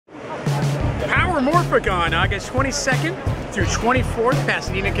Morphicon, August 22nd through 24th,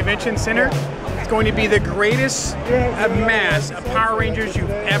 Pasadena Convention Center. It's going to be the greatest mass of Power Rangers you've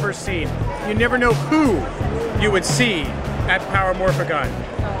ever seen. You never know who you would see at Power Morphicon.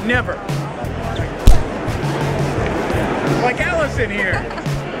 Never. Like Allison here.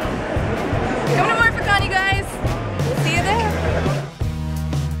 Come to Morphicon, you guys. See you there.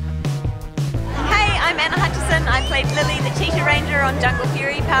 Hey, I'm Anna Hutchison. I played Lily, the Cheetah Ranger on Jungle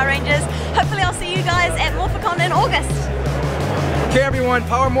Fury Power Rangers. Hopefully I'll see you guys at Morphicon in August. Okay everyone,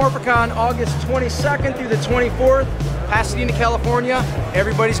 Power Morphicon, August 22nd through the 24th, Pasadena, California.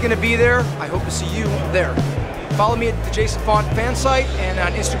 Everybody's going to be there. I hope to see you there. Follow me at the Jason Font fan site and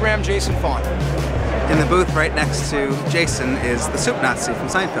on Instagram, Jason Font. In the booth right next to Jason is the Soup Nazi from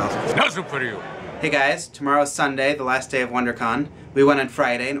Seinfeld. No soup for you. Hey guys, tomorrow's Sunday, the last day of WonderCon. We went on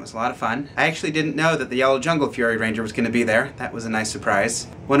Friday and it was a lot of fun. I actually didn't know that the Yellow Jungle Fury Ranger was going to be there. That was a nice surprise.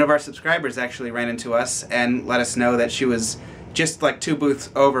 One of our subscribers actually ran into us and let us know that she was just like 2 booths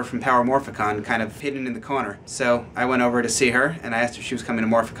over from Power Morphicon, kind of hidden in the corner. So I went over to see her and I asked if she was coming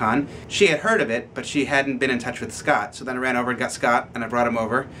to Morphicon. She had heard of it, but she hadn't been in touch with Scott. So then I ran over and got Scott and I brought him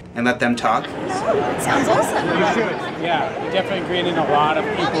over and let them talk. Sounds awesome. You should, yeah. You definitely created a lot of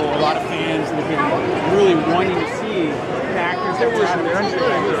people, a lot of fans that have been really wanting to see the actors that were there.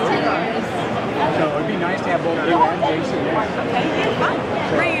 So it'd be nice to have both you and Jason there. Okay, yeah,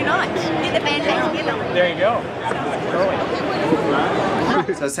 fun. Reunite. Get the band back together. There you go.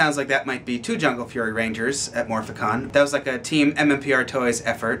 So it sounds like that might be 2 Jungle Fury Rangers at Morphicon. That was like a team MMPRtoys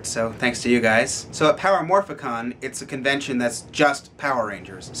effort, so thanks to you guys. So at Power Morphicon, it's a convention that's just Power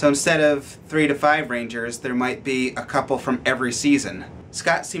Rangers. So instead of 3 to 5 Rangers, there might be a couple from every season.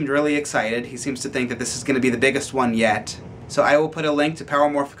 Scott seemed really excited. He seems to think that this is going to be the biggest one yet. So I will put a link to Power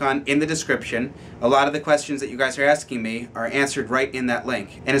Morphicon in the description. A lot of the questions that you guys are asking me are answered right in that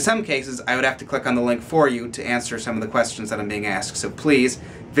link. And in some cases, I would have to click on the link for you to answer some of the questions that I'm being asked. So please,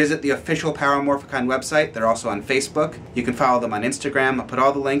 visit the official Power Morphicon website. They're also on Facebook. You can follow them on Instagram. I'll put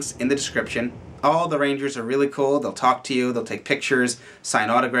all the links in the description. All the Rangers are really cool. They'll talk to you, they'll take pictures,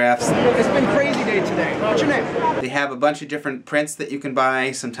 sign autographs. It's been crazy day today. What's your name? They have a bunch of different prints that you can buy,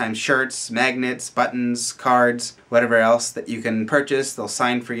 sometimes shirts, magnets, buttons, cards, whatever else that you can purchase. They'll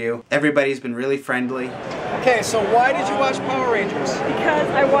sign for you. Everybody's been really friendly. Okay, so why did you watch Power Rangers? Because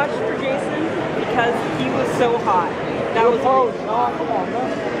I watched for Jason, because he was so hot. That was Oh, come on,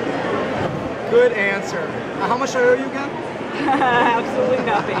 no. Good answer. How much do I owe you again? absolutely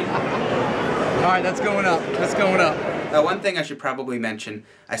nothing. Alright, that's going up. That's going up. One thing I should probably mention,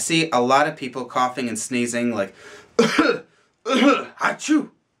 I see a lot of people coughing and sneezing like, achoo!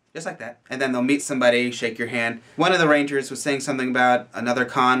 Just like that. And then they'll meet somebody, shake your hand. One of the Rangers was saying something about another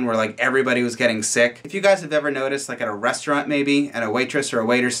con where like everybody was getting sick. If you guys have ever noticed, like at a restaurant maybe, and a waitress or a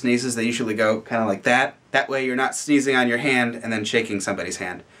waiter sneezes, they usually go kind of like that. That way you're not sneezing on your hand and then shaking somebody's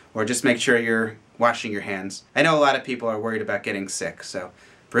hand. Or just make sure you're washing your hands. I know a lot of people are worried about getting sick, so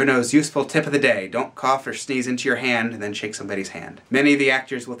Bruno's useful tip of the day: don't cough or sneeze into your hand and then shake somebody's hand. Many of the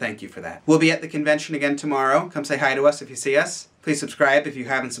actors will thank you for that. We'll be at the convention again tomorrow. Come say hi to us if you see us. Please subscribe if you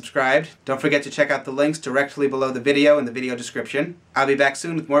haven't subscribed. Don't forget to check out the links directly below the video in the video description. I'll be back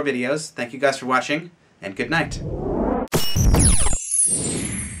soon with more videos. Thank you guys for watching, and good night.